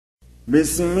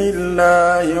بسم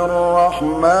الله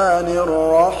الرحمن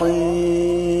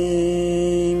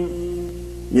الرحيم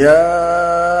يا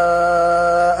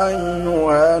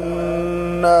أيها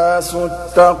الناس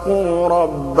اتقوا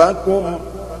ربكم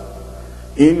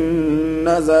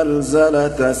إن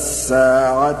زلزلة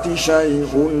الساعة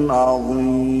شيء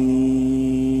عظيم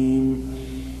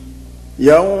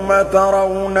يوم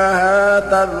ترونها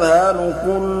تذهل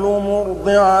كل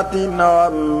مرضعة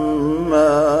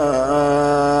عما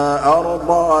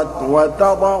أرضعت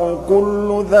وتضع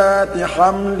كل ذات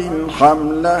حمل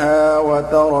حملها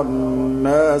وترى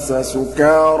الناس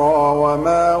سكارى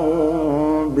وما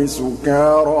هم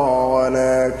بسكارى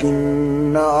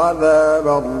ولكن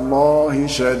عذاب الله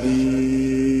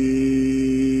شديد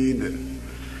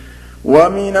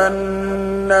ومن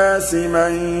الناس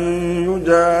من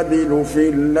يجادل في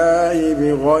الله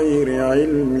بغير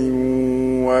علم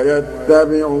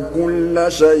ويتبع كل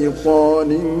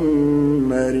شيطان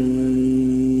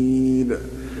مريد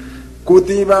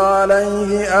كتب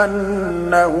عليه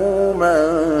أنه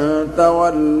من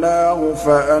تولاه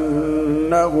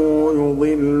فأنه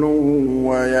يضله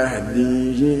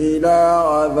ويهديه إلى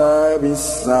عذاب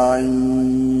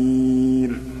السعير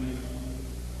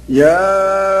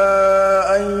يا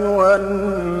أيها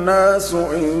الناس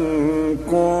إن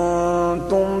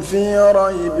كنتم في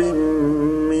ريب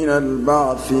من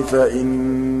البعث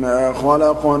فإنا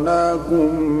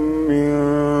خلقناكم من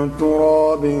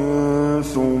تراب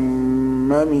ثم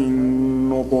من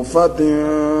نطفة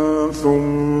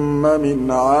ثم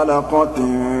من علقة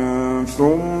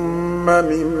ثم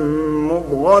من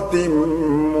مضغة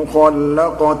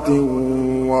مخلقة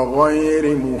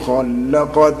وغير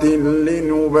مخلقة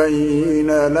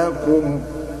لنبين لكم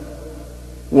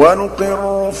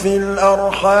ونقر في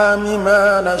الأرحام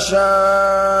ما نشاء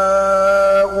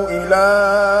إلى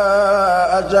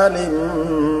أجل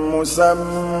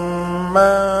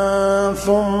مسمى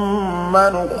ثم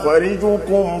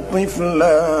نخرجكم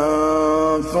طفلا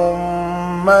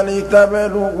ثم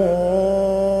لتبلغوا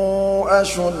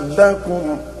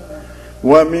أشدكم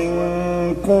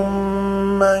ومنكم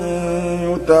من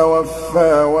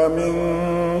يتوفى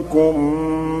ومنكم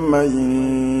من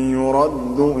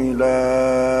يرد إلى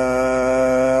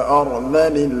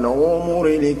أرذل العمر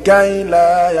لكي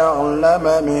لا يعلم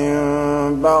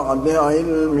من بعد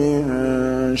علم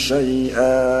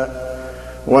شيئا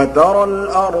وترى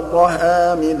الأرض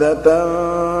هامدة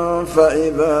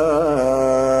فإذا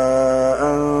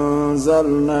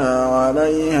أنزلنا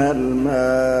عليها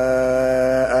الماء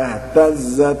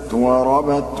اهتزت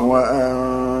وربت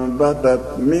وأنبتت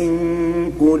من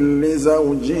كل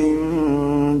زوج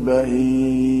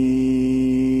بهيج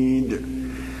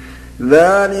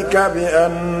ذلك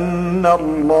بأن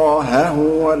الله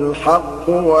هو الحق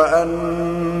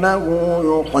وأنه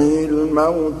يحيي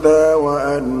الموتى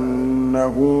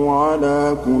وأنه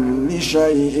على كل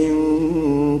شيء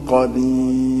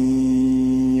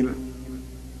قدير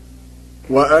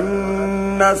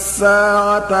وأن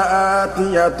الساعة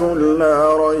آتية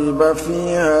لا ريب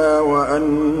فيها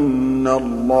وأن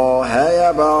الله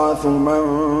يبعث من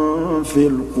في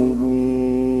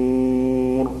القبور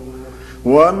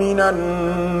ومن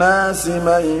الناس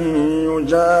من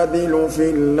يجادل في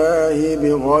الله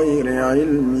بغير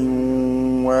علم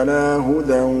ولا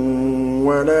هدى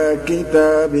ولا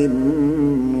كتاب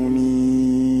منير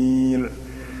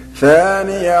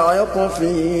ثاني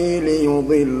عطفه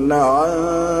ليضل عن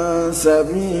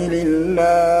سبيل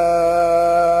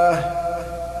الله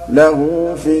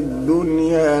له في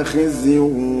الدنيا خزي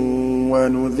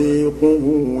ونذيقه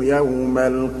يوم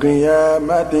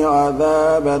القيامة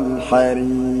عذاب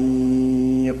الحريق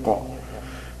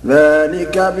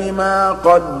ذلك بما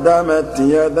قدمت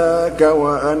يداك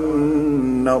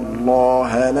وأن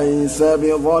الله ليس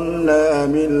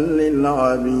بظلام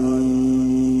للعبيد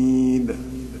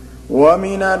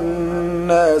ومن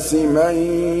الناس من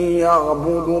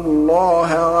يعبد الله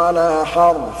على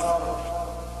حرف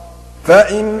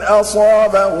فإن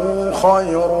أصابه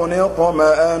خير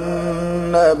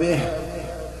اطمأن به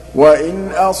وإن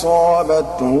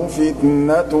أصابته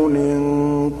فتنة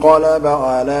انقلب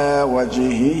على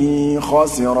وجهه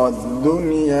خسر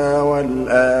الدنيا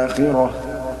والآخرة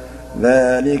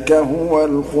ذلك هو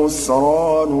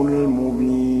الخسران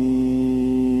المبين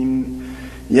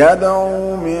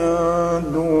يدعو من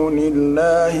دون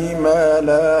الله ما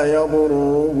لا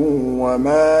يضره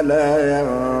وما لا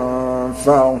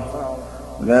ينفعه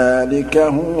ذلك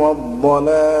هو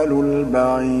الضلال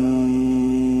البعيد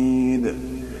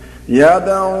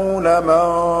يدعو لمن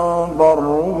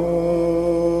ضره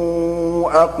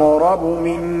أقرب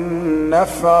من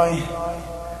نفعه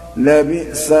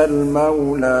لبئس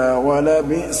المولى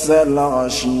ولبئس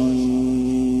العشير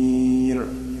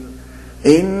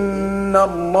إِنَّ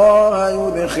اللَّهَ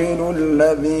يُدْخِلُ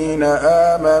الَّذِينَ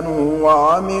آمَنُوا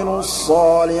وَعَمِلُوا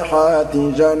الصَّالِحَاتِ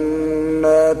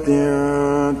جَنَّاتٍ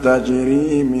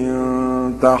تَجْرِي مِن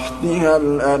تَحْتِهَا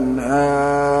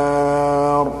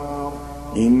الْأَنْهَارُ ۚ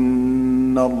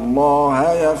إِنَّ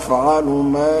اللَّهَ يَفْعَلُ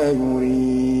مَا يُرِيدُ.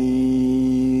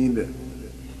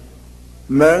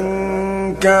 مَن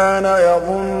كَانَ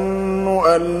يَظُنُّ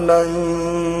أَن لَّن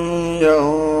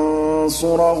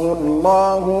يَنصُرَهُ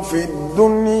اللَّهُ فِي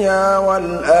الدُّنْيَا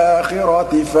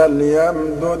وَالْآخِرَةِ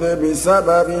فَلْيَمْدُدْ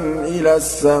بِسَبَبٍ إِلَى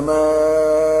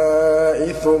السَّمَاءِ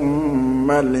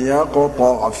ثُمَّ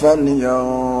لْيَقْطَعْ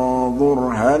فَلْيَنظُرْ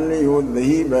هَلْ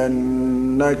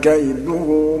يُذْهِبَنَّ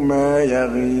كَيْدُهُ مَا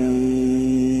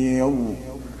يَغِيظُ.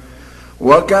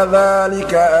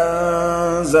 وَكَذَٰلِكَ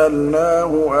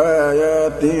أَنزَلْنَاهُ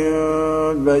آيَاتٍ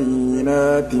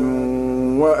بَيِّنَاتٍ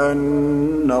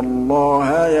وَأَنَّ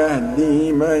اللَّهَ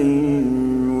يَهْدِي مَن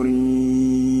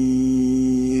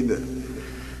يُرِيدُ.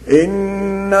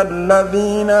 إِنَّ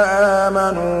الَّذِينَ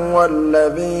آمَنُوا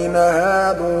وَالَّذِينَ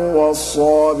هَادُوا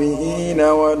وَالصَّابِئِينَ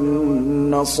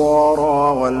وَالنَّصَارَىٰ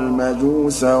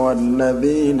وَالْمَجُوسَ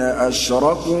وَالَّذِينَ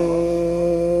أَشْرَكُوا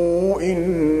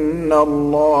إِنَّ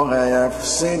اللَّهَ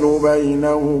يَفْصِلُ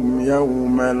بَيْنَهُمْ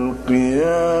يَوْمَ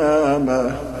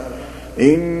الْقِيَامَةِ ۚ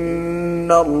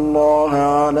إِنَّ اللَّهَ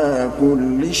عَلَىٰ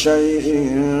كُلِّ شَيْءٍ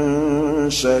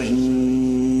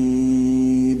شَهِيدٌ.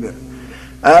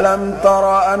 أَلَمْ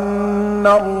تَرَ أَنَّ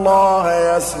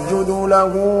اللَّهَ يَسْجُدُ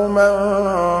لَهُ مَن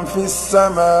فِي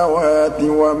السَّمَاوَاتِ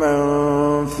وَمَن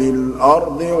فِي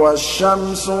الْأَرْضِ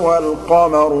وَالشَّمْسُ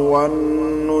وَالْقَمَرُ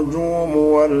وَالنُّجُومُ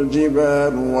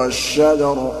وَالْجِبَالُ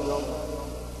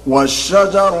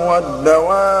وَالشَّجَرُ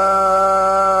وَالدَّوَابُّ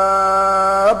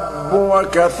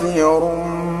وَكَثِيرٌ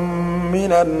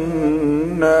مِّنَ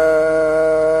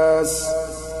النَّاسِ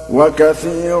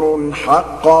وَكَثِيرٌ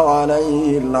حَقَّ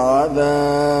عَلَيْهِ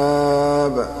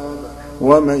الْعَذَابُ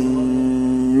وَمَن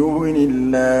يُهِنِ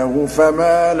اللَّهُ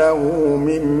فَمَا لَهُ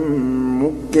مِن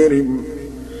مُّكْرِمٍ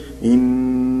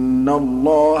إِنَّ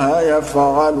اللَّهَ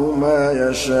يَفْعَلُ مَا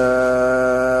يَشَاءُ.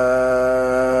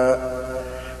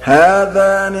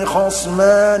 هَٰذَانِ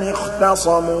خَصْمَانِ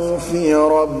اخْتَصَمُوا فِي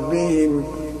رَبِّهِمْ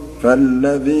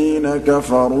فَالَّذِينَ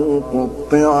كَفَرُوا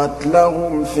قُطِّعَتْ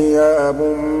لَهُمْ ثِيَابٌ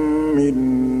مِّن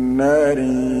نَّارٍ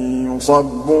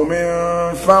يُصَبُّ مِن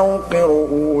فَوْقِ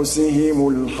رُءُوسِهِمُ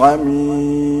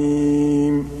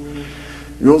الْحَمِيمُ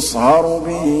يُصْهَرُ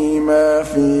بِهِ مَا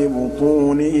فِي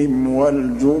بُطُونِهِمْ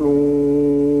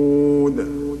وَالْجُلُودُ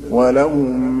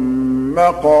وَلَهُم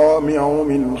مَّقَامِعُ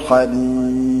مِنْ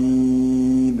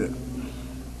حَدِيدٍ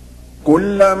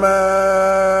كُلَّمَا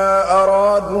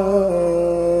أَرَادُوا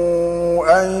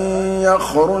أَن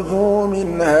يَخْرُجُوا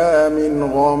مِنْهَا مِنْ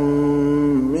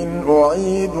غَمٍّ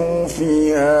أُعِيدُوا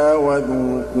فِيهَا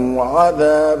وَذُوقُوا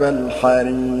عَذَابَ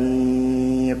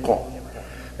الْحَرِيقِ.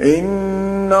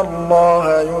 إِنَّ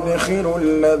اللَّهَ يُدْخِلُ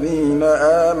الَّذِينَ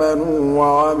آمَنُوا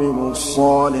وَعَمِلُوا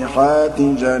الصَّالِحَاتِ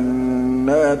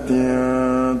جَنَّاتٍ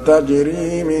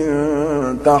تَجْرِي مِن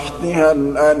تَحْتِهَا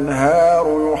الْأَنْهَارُ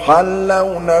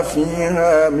يُحَلَّوْنَ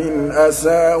فِيهَا مِنْ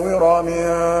أَسَاوِرَ مِن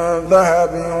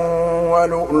ذَهَبٍ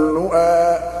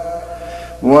وَلُؤْلُؤًا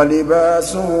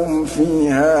وَلِبَاسُهُمْ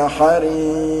فِيهَا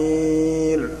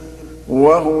حَرِيرٌ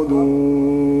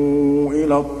وَهُدُوا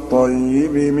إِلَى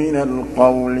الطَّيِّبِ مِنَ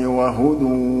الْقَوْلِ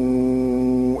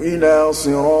وَهُدُوا إِلَىٰ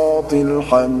صِرَاطِ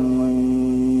الْحَمِيدِ.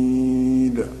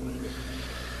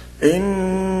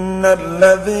 إِنَّ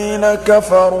الَّذِينَ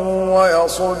كَفَرُوا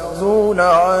وَيَصُدُّونَ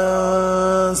عَن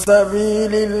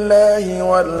سَبِيلِ اللَّهِ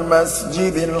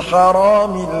وَالْمَسْجِدِ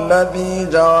الْحَرَامِ الَّذِي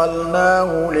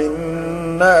جَعَلْنَاهُ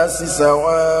لِلنَّاسِ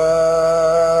سَوَاءً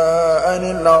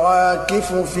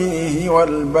الْعَاكِفُ فِيهِ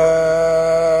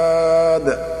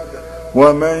وَالْبَادِ ۚ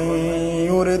وَمَن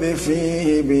يُرِدْ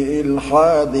فِيهِ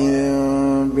بِإِلْحَادٍ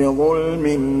بِظُلْمٍ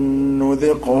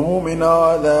نُّذِقْهُ مِنْ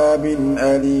عَذَابٍ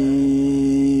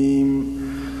أَلِيمٍ.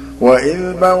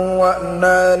 وَإِذْ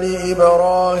بَوَّأْنَا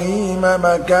لِإِبْرَاهِيمَ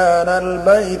مَكَانَ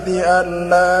الْبَيْتِ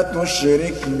أَلَّا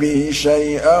تُشْرِكْ بِي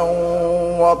شَيْئًا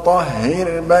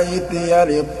وَطَهِّرْ بَيْتِيَ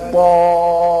لِلطَّائِفِينَ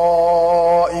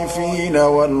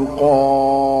وَالْقَائِمِينَ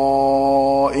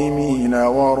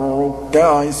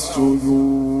وَالرُّكَّعِ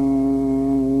السُّجُودِ.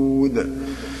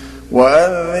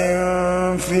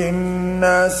 وَأَذِّن فِي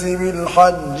النَّاسِ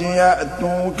بِالْحَجِّ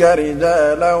يَأْتُوكَ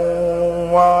رِجَالًا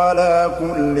وَعَلَىٰ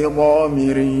كُلِّ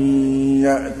ضَامِرٍ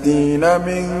يَأْتِينَ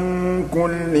مِن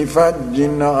كُلِّ فَجٍّ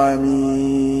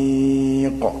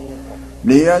عَمِيقٍ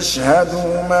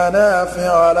لِيَشْهَدُوا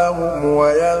مَنَافِعَ لَهُمْ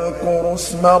وَيَذْكُرُوا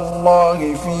اسْمَ اللَّهِ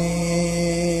فِي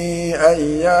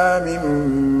أَيَّامٍ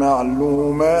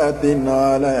مَّعْلُومَاتٍ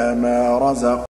عَلَىٰ مَا رَزَقَهُم